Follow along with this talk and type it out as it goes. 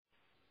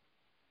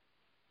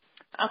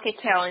Okay,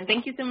 Carolyn,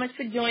 thank you so much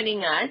for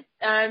joining us.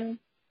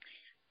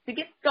 To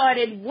get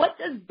started, what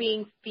does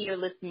being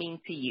fearless mean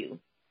to you?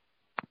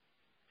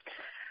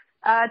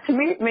 To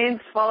me, it means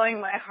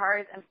following my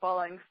heart and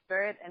following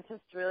spirit and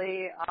just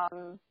really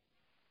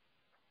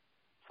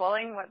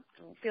following what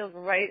feels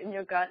right in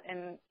your gut.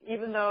 And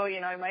even though,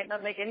 it might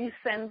not make any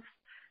sense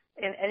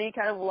in any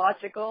kind of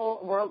logical,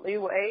 worldly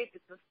way, to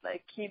just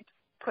like keep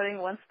putting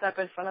one step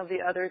in front of the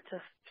other,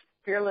 just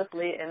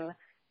fearlessly, and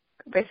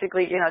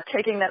basically,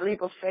 taking that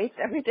leap of faith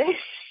every day,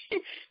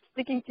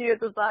 sticking to your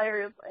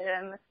desires,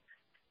 and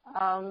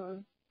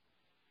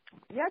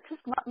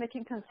just not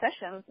making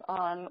concessions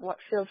on what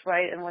feels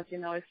right and what you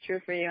know is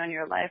true for you in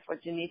your life,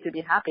 what you need to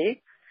be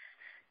happy,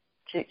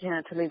 to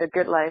lead a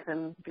good life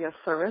and be of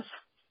service.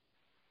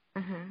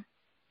 Mm-hmm.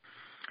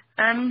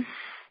 And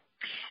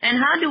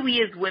how do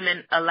we as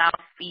women allow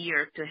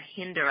fear to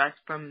hinder us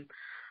from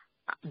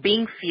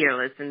being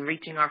fearless and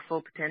reaching our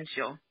full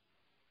potential?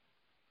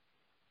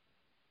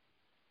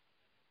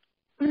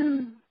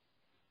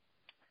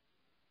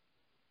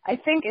 I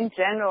think in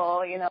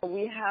general,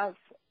 we have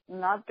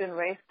not been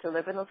raised to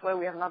live in this way.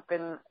 We have not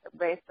been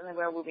raised in a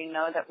way where we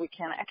know that we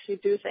can actually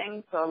do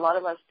things. So a lot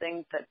of us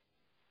think that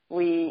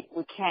we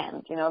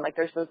can't, like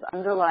there's this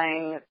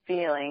underlying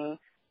feeling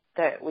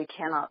that we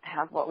cannot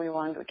have what we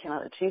want, we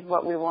cannot achieve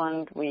what we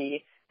want,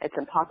 it's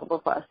impossible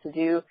for us to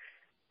do,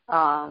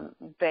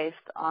 based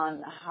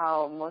on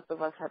how most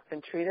of us have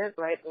been treated,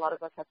 right? A lot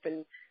of us have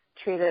been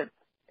treated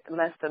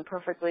less than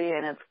perfectly,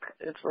 and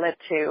it's led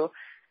to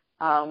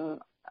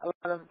a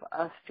lot of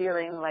us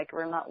feeling like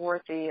we're not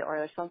worthy or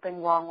there's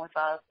something wrong with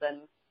us,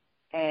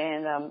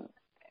 and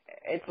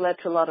it's led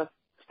to a lot of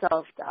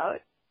self-doubt.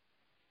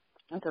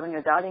 And so when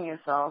you're doubting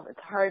yourself, it's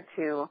hard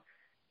to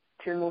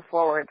move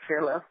forward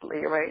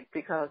fearlessly, right?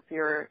 Because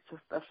you're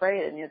just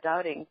afraid and you're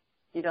doubting.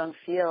 You don't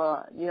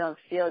feel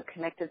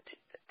connected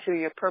to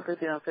your purpose.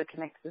 You don't feel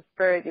connected to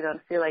spirit. You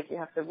don't feel like you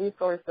have the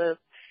resources.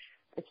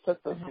 It's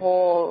just this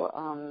whole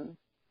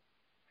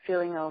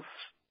feeling of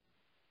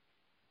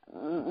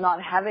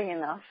not having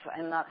enough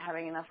and not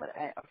having enough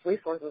of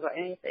resources or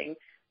anything,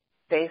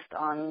 based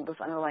on this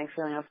underlying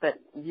feeling of that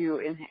you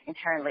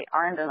inherently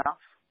aren't enough,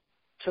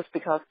 just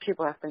because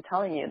people have been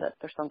telling you that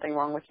there's something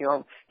wrong with you,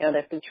 or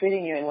they've been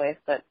treating you in ways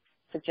that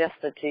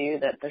suggested to you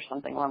that there's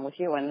something wrong with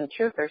you. And in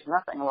truth, there's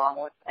nothing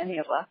wrong with any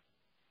of us.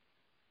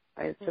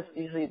 Right? It's just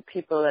usually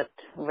people that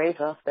raise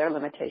us their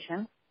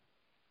limitations.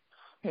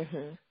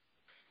 Mm-hmm.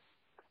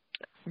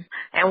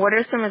 And what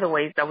are some of the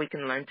ways that we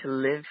can learn to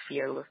live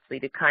fearlessly,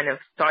 to kind of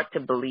start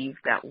to believe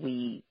that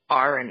we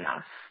are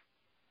enough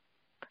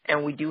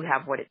and we do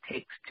have what it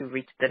takes to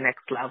reach the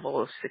next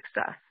level of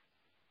success?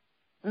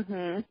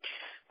 Mm-hmm.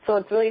 So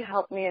it's really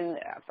helped me, and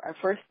I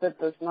first did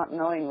this not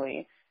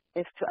knowingly,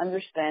 is to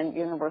understand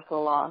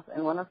universal laws.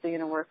 And one of the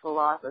universal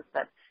laws is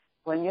that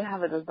when you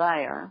have a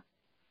desire,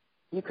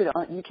 you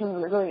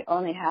can literally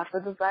only have the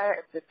desire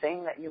if the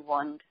thing that you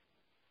want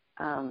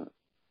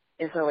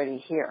is already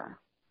here.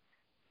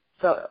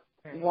 So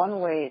one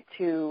way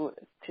to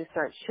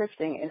start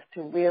shifting is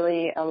to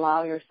really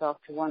allow yourself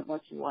to want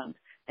what you want.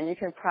 And you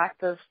can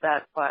practice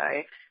that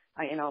by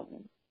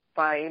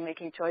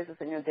making choices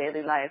in your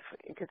daily life.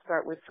 You could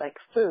start with like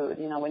food.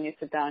 When you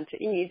sit down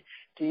to eat,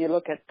 do you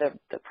look at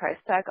the price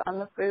tag on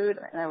the food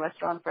in a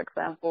restaurant, for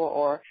example,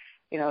 or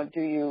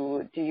do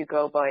you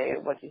go by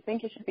what you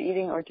think you should be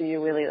eating, or do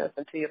you really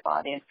listen to your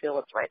body and feel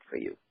what's right for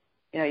you?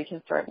 You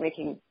can start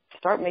making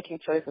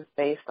choices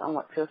based on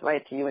what feels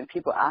right to you. When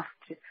people ask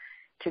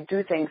to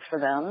do things for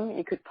them,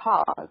 you could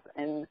pause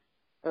and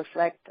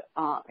reflect,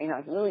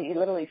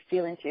 literally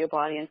feel into your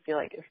body and feel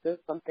like, is this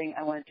something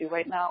I want to do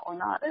right now or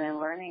not? And then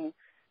learning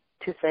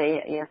to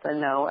say yes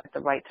and no at the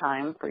right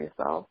time for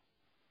yourself.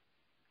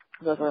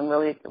 Those are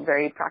really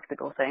very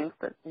practical things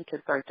that you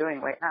can start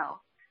doing right now,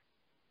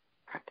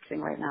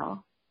 practicing right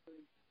now.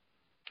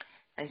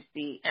 I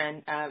see.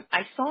 And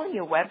I saw on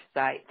your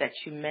website that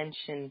you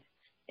mentioned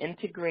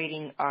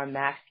integrating our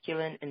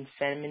masculine and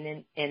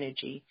feminine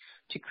energy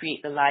to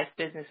create the life,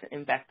 business, and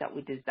impact that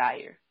we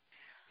desire.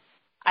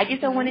 I guess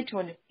I wanted to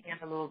understand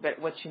a little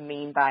bit what you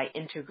mean by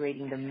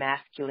integrating the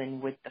masculine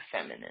with the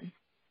feminine.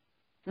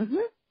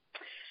 Mm-hmm.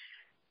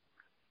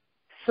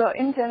 So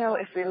in general,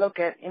 if we look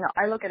at,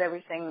 I look at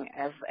everything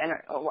as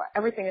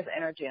everything is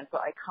energy, and so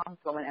I come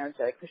from an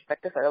energetic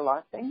perspective at a lot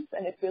of things.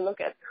 And if we look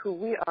at who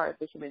we are as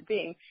a human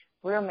being,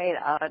 we're made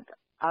out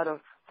of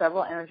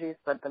several energies,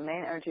 but the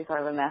main energies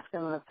are the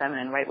masculine and the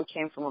feminine, right? We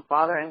came from a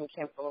father and we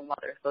came from a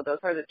mother. So those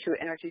are the two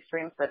energy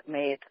streams that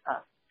made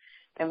us.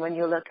 And when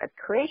you look at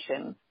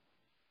creation,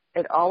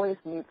 it always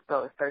needs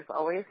both. There's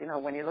always,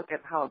 when you look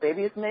at how a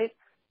baby is made,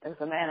 there's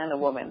a man and a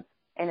woman.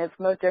 And it's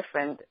no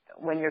different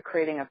when you're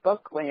creating a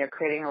book, when you're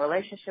creating a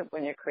relationship,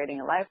 when you're creating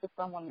a life with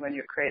someone, when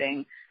you're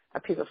creating a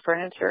piece of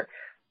furniture.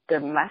 The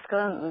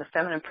masculine and the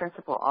feminine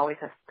principle always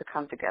has to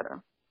come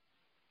together.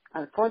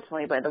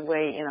 Unfortunately, by the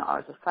way,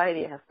 our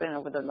society has been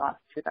over the last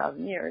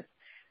 2,000 years,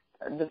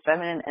 the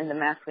feminine and the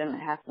masculine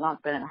have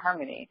not been in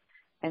harmony.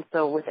 And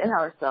so within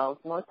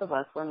ourselves, most of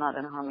us, we're not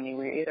in harmony.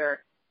 We're either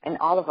And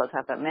all of us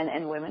have that, men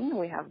and women.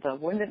 We have the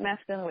wounded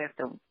masculine, we have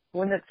the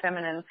wounded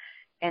feminine,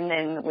 and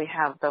then we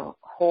have the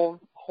whole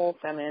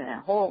feminine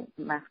and whole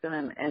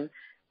masculine. And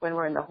when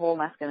we're in the whole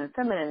masculine and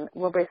feminine,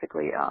 we're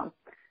basically a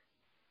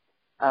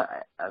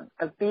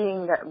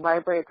being that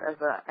vibrates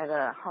at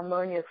a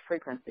harmonious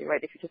frequency,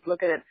 right? If you just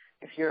look at it,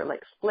 if you're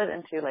like split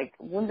into like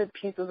wounded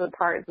pieces of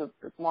parts,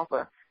 it's more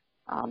of a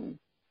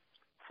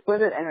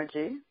splitted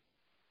energy.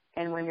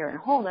 And when you're in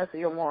wholeness,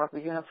 you're more of a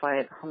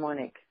unified,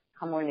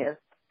 harmonious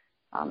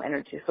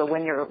energy. So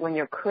when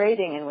you're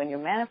creating and when you're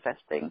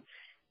manifesting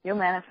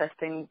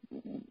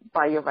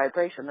by your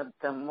vibration.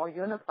 The more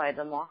unified,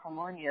 the more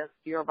harmonious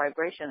your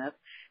vibration is,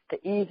 the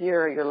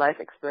easier your life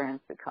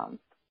experience becomes.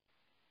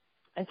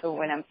 And so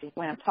when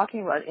I'm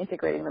talking about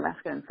integrating the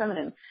masculine and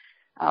feminine,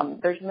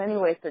 there's many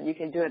ways that you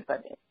can do it,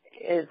 but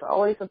it's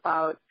always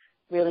about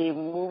really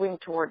moving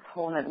towards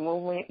wholeness,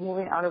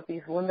 moving out of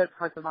these wounded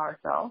parts of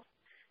ourselves.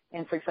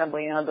 And for example,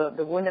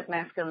 the wounded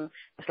masculine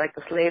is like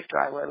the slave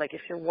driver. Like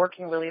if you're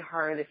working really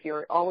hard, if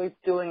you're always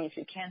doing, if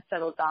you can't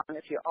settle down,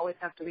 if you always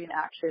have to be in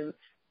action,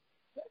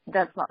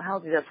 that's not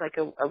healthy. That's like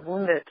a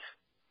wounded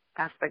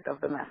aspect of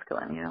the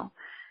masculine,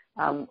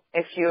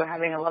 If you're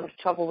having a lot of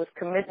trouble with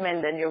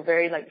commitment and you're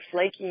very like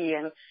flaky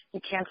and you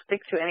can't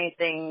stick to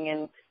anything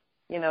and,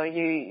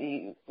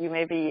 you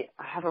maybe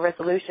have a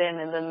resolution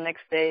and then the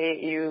next day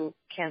you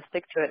can't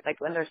stick to it. Like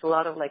when there's a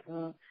lot of like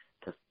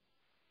just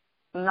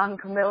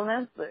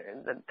non-committalness,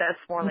 that's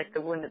more like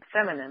the wounded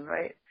feminine,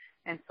 right?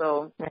 And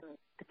so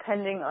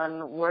depending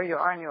on where you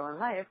are in your own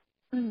life,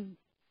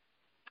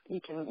 you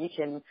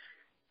can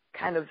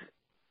kind of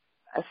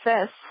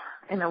assess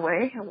in a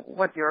way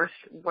what your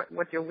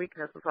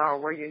weaknesses are,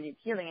 where you need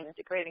healing and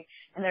integrating.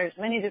 And there's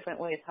many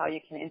different ways how you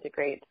can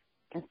integrate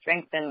and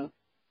strengthen,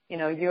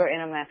 your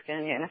inner masculine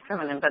and your inner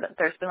feminine. But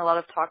there's been a lot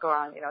of talk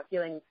around,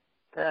 healing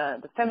the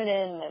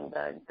feminine and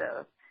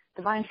the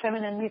divine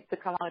feminine needs to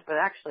come out. But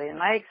actually, in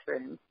my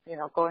experience,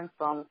 going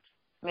from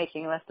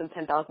making less than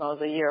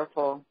 $10,000 a year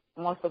for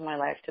most of my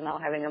life to now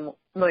having $1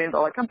 million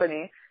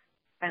company,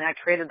 and I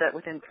created that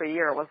within 3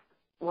 years,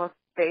 was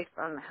based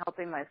on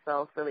helping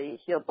myself really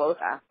heal both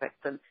aspects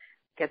and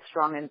get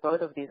strong in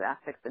both of these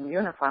aspects and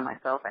unify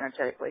myself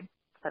energetically.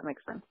 Does that make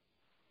sense?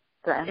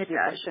 Does that answer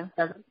your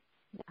question?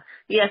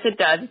 Yes, it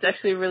does. It's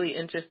actually really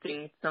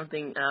interesting,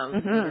 something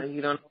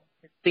you don't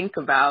think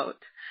about.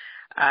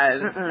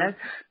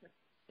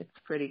 It's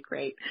pretty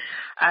great.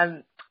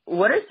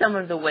 What are some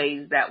of the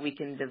ways that we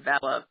can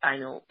develop, I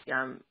know,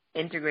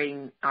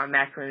 integrating our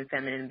masculine and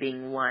feminine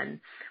being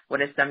one,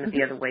 what are some of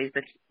the other ways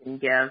that you can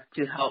give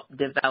to help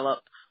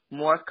develop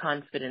more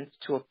confidence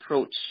to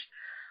approach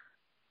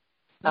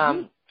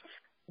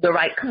the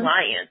right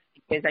client?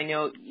 Because I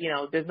know,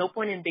 there's no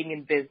point in being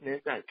in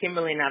business.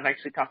 Kimberly and I have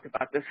actually talked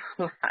about this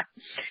a lot,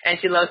 and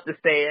she loves to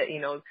say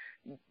it,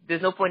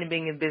 there's no point in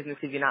being in business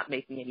if you're not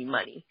making any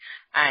money.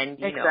 And,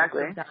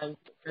 exactly. Sometimes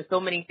there's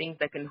so many things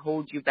that can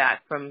hold you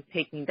back from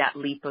taking that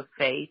leap of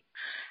faith.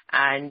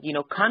 And,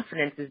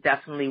 confidence is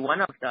definitely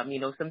one of them.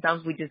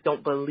 Sometimes we just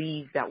don't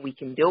believe that we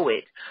can do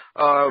it.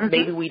 Or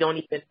maybe we don't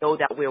even know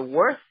that we're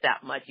worth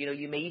that much.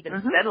 You may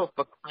even settle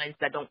for clients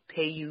that don't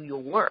pay you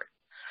your worth.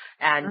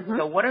 And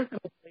so what are some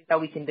ways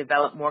that we can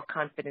develop more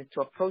confidence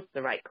to approach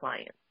the right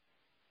client?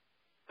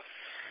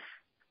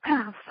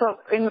 So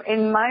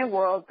in my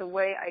world, the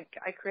way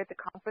I create the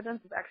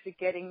confidence is actually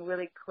getting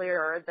really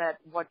clear that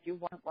what you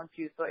want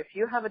you. So if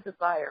you have a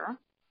desire,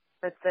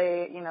 let's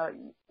say,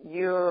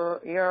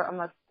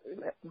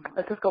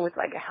 let's just go with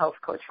like a health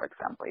coach, for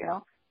example,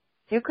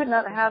 You could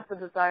not have the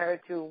desire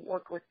to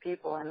work with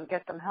people and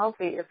get them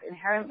healthy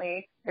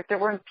if there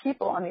weren't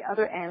people on the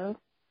other end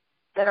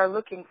that are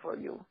looking for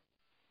you.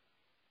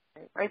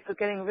 Right? So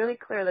getting really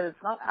clear that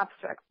it's not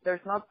abstract.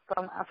 There's not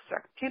some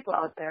abstract people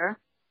out there,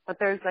 but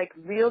there's like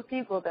real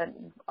people that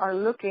are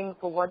looking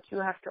for what you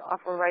have to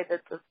offer right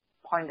at this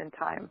point in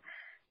time.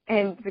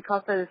 And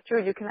because that is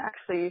true, you can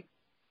actually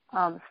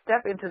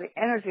step into the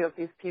energy of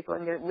these people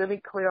and get really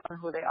clear on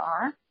who they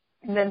are,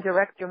 and then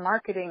direct your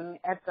marketing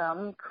at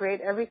them, create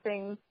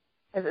everything.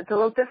 It's a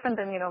little different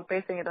than,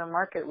 basing it on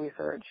market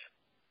research,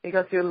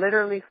 because you're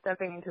literally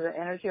stepping into the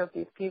energy of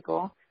these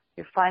people.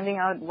 You're finding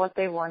out what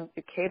they want,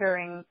 you're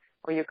catering,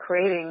 or you're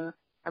creating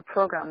a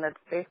program that's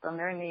based on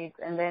their needs.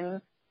 And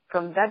then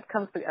from that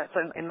comes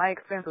so in my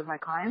experience with my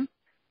clients,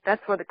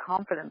 that's where the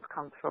confidence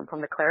comes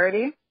from the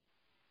clarity,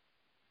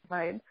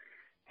 right?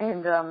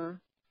 And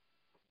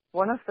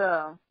one of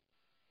the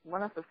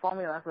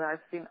formulas that I've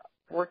seen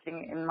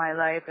working in my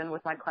life and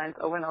with my clients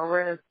over and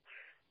over is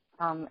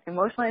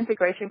emotional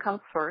integration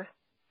comes first,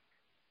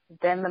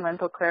 then the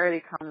mental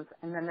clarity comes,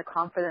 and then the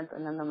confidence,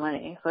 and then the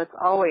money. So it's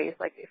always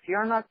like if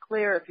you're not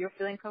clear, if you're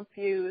feeling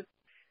confused,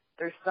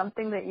 there's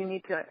something that you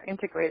need to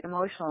integrate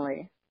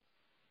emotionally.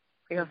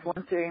 Because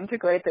once you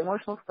integrate the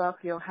emotional stuff,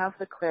 you'll have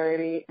the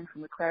clarity, and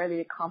from the clarity,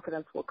 the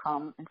confidence will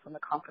come, and from the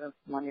confidence,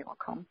 money will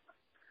come.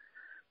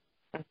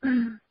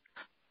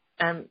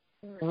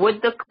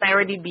 Would the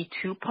clarity be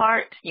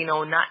two-part?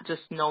 Not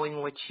just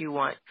knowing what you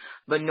want,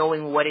 but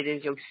knowing what it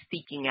is you're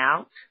seeking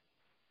out?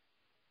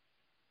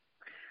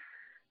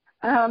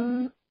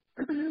 You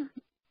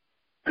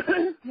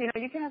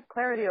can have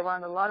clarity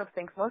around a lot of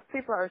things. Most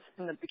people are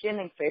in the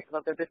beginning phase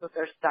of their business.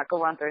 They're stuck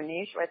around their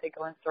niche, right? They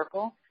go in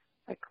circle.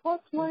 Like,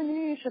 what's my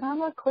niche? And I'm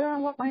not clear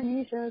on what my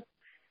niche is.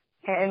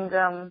 And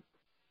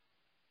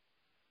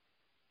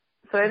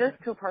so it is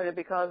two-parted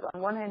because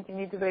on one hand, you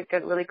need to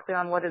get really clear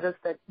on what it is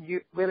that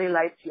really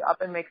lights you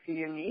up and makes you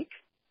unique.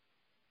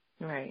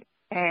 Right.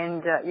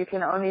 And you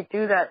can only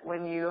do that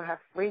when you have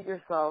freed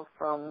yourself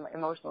from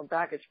emotional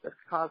baggage,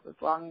 because as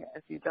long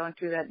as you don't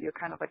do that, you're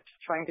kind of like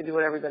trying to do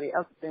what everybody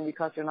else is doing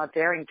because you're not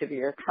daring to be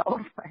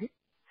yourself, right?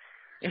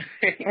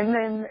 And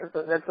then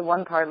so that's the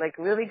one part, like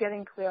really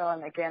getting clear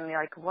on, again,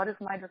 like, what is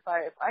my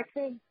desire? If I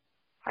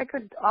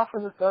could offer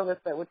the service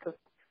that would just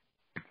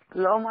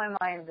blow my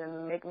mind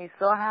and make me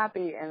so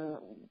happy and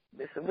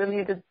it's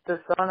really the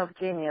zone of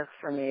genius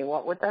for me,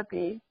 what would that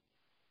be?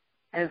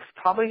 And it's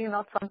probably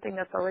not something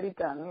that's already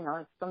done.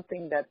 It's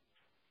something that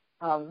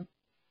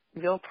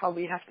you'll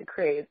probably have to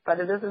create. But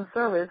it is in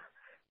service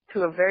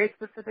to a very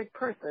specific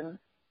person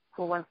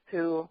who wants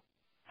to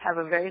have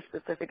a very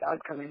specific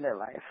outcome in their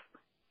life,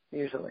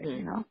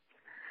 usually,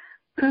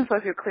 So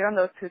if you're clear on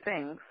those two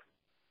things,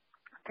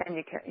 then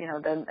you can,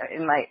 then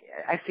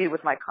I see it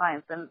with my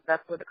clients, then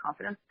that's where the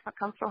confidence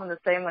comes from. And the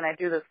same when I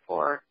do this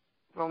for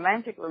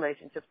romantic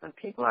relationships, when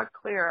people are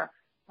clear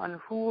on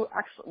who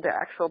the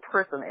actual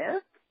person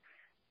is,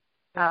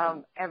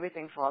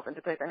 everything falls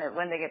into place. And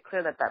when they get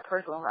clear that that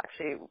person is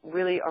actually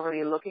really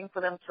already looking for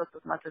them just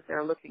as much as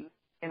they're looking,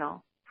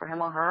 for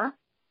him or her.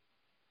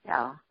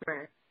 Yeah.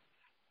 Right.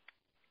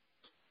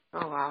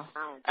 Oh, wow.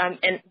 And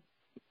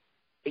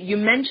you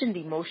mentioned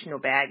emotional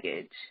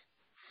baggage.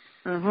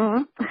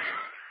 Mm-hmm.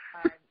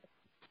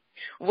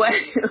 What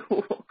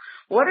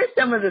are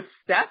some of the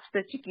steps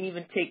that you can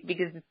even take?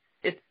 Because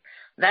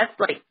that's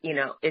like,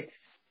 it's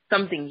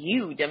something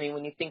huge. I mean,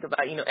 when you think about,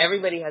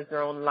 everybody has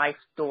their own life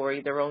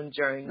story, their own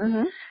journey,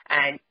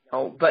 and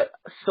but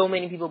so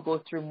many people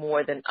go through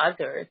more than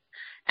others,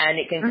 and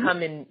it can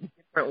come in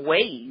different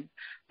ways.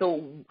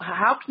 So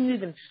how can you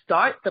even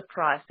start the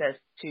process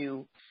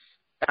to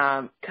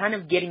kind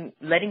of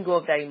letting go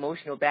of that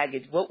emotional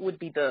baggage? What would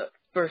be the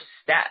first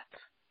step?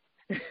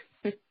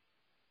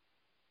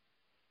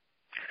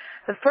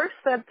 The first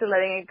step to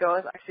letting it go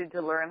is actually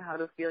to learn how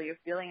to feel your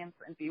feelings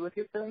and be with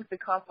your feelings,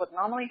 because what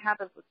normally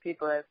happens with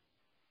people is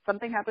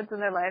something happens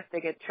in their life,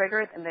 they get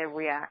triggered and they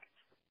react.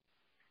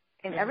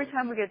 And every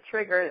time we get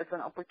triggered, it's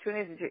an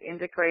opportunity to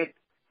integrate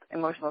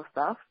emotional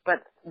stuff,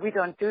 but we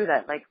don't do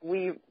that. Like,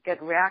 we get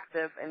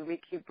reactive and we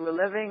keep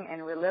reliving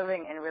and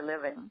reliving and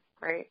reliving,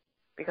 right?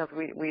 Because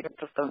we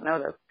just don't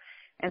notice.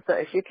 And so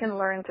if you can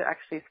learn to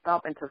actually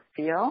stop and to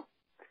feel,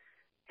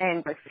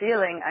 and by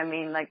feeling, I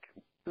mean like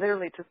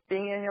literally just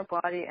being in your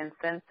body and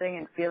sensing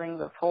and feeling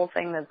this whole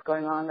thing that's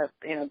going on, that,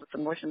 this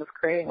emotion is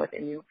creating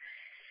within you,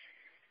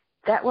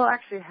 that will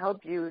actually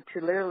help you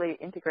to literally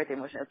integrate the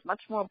emotion. It's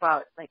much more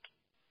about, like,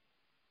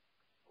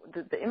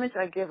 the image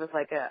I give is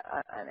like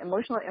an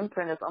emotional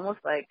imprint is almost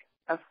like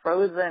a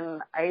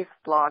frozen ice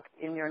block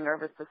in your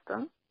nervous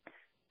system.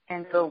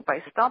 And so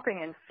by stopping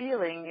and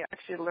feeling, you're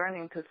actually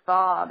learning to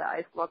thaw the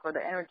ice block or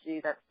the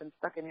energy that's been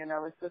stuck in your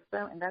nervous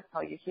system, and that's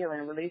how you heal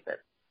and release it.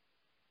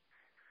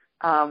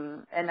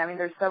 And I mean,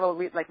 there's several,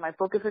 like my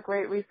book is a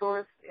great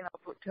resource,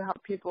 to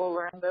help people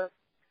learn this.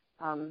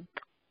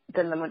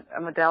 Then a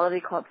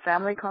modality called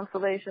family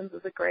constellations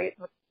is a great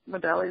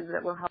modality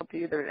that will help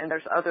you. And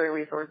there's other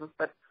resources,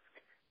 but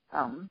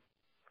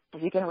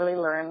if you can really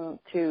learn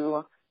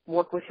to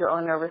work with your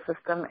own nervous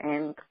system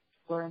and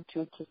learn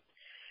to just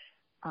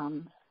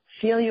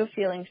feel your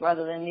feelings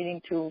rather than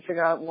needing to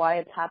figure out why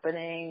it's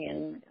happening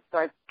and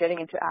start getting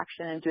into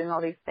action and doing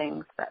all these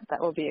things,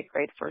 that will be a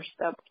great first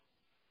step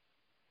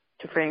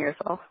to freeing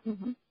yourself.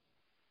 Mm-hmm.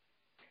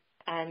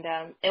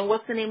 And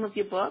what's the name of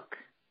your book?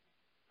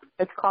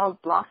 It's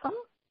called Blossom.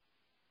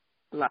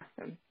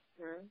 Blossom.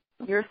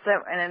 Mm-hmm.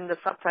 And then the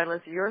subtitle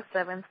is Your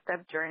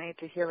 7-Step Journey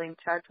to Healing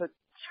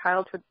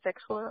Childhood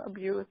Sexual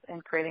Abuse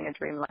and Creating a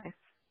Dream Life.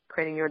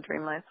 Creating Your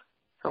Dream Life.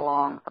 It's a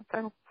long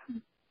subtitle.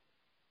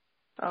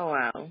 Oh,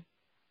 wow.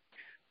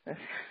 This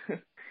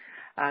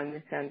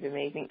sounds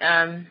amazing.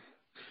 And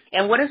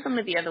what are some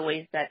of the other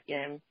ways that,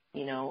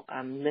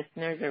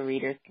 listeners or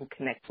readers can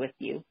connect with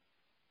you?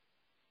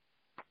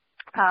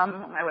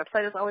 My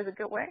website is always a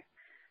good way.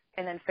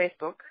 And then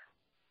Facebook.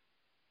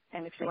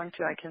 And if you want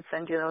to, I can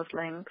send you those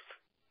links.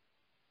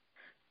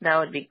 That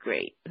would be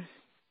great.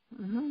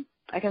 Mm-hmm.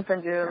 I can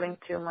send you a link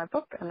to my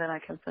book, and then I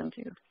can send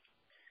you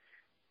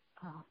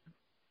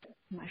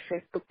my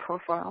Facebook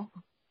profile.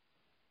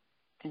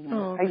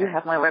 And you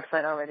have my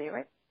website already,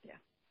 right? Yeah.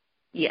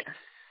 Yes,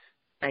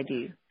 I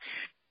do.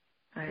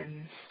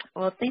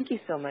 Well, thank you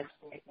so much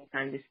for making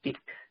time to speak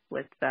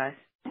with us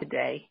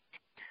today.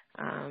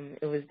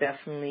 It was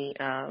definitely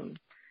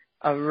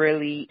a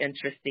really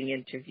interesting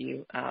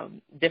interview.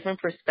 Different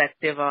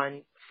perspective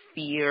on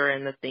fear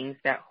and the things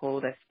that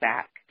hold us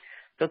back.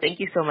 So thank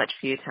you so much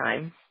for your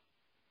time.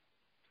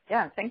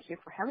 Yeah, thank you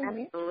for having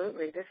me.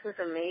 Absolutely. This was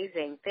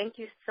amazing. Thank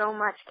you so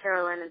much,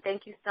 Carolin, and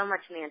thank you so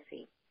much,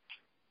 Nancy.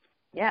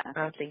 Yeah,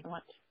 thank you so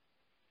much.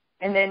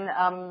 And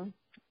then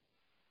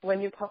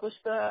when you publish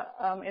the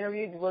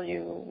interview,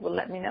 will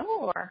let me know,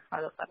 or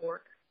how does that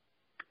work?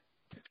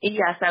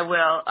 Yes, I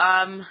will.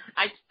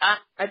 I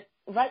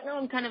right now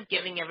I'm kind of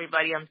giving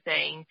everybody. I'm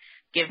saying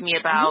give me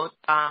about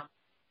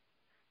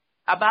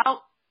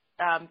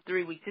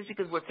 3 weeks, just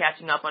because we're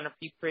catching up on a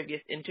few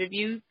previous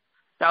interviews.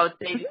 So I would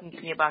say you can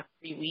give me about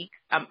 3 weeks.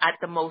 At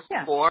the most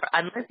 4,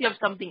 unless you have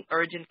something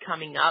urgent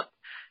coming up.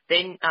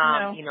 Then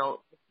No. you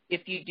know,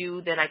 if you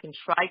do, then I can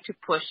try to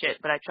push it.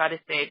 But I try to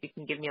say if you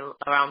can give me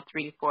around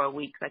 3 to 4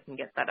 weeks, I can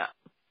get that up.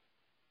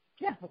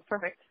 Yeah, that's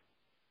perfect.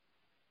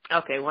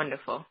 Okay,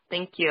 wonderful.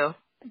 Thank you.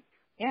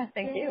 Yeah,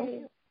 thank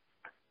you.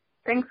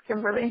 Thanks,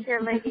 Kimberly.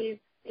 Sure, ladies.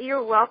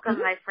 You're welcome,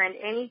 my friend.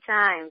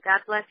 Anytime.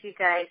 God bless you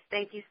guys.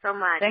 Thank you so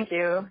much. Thank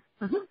you.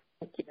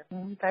 Thank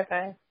you.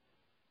 Bye-bye.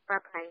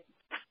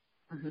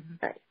 Bye-bye.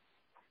 Bye.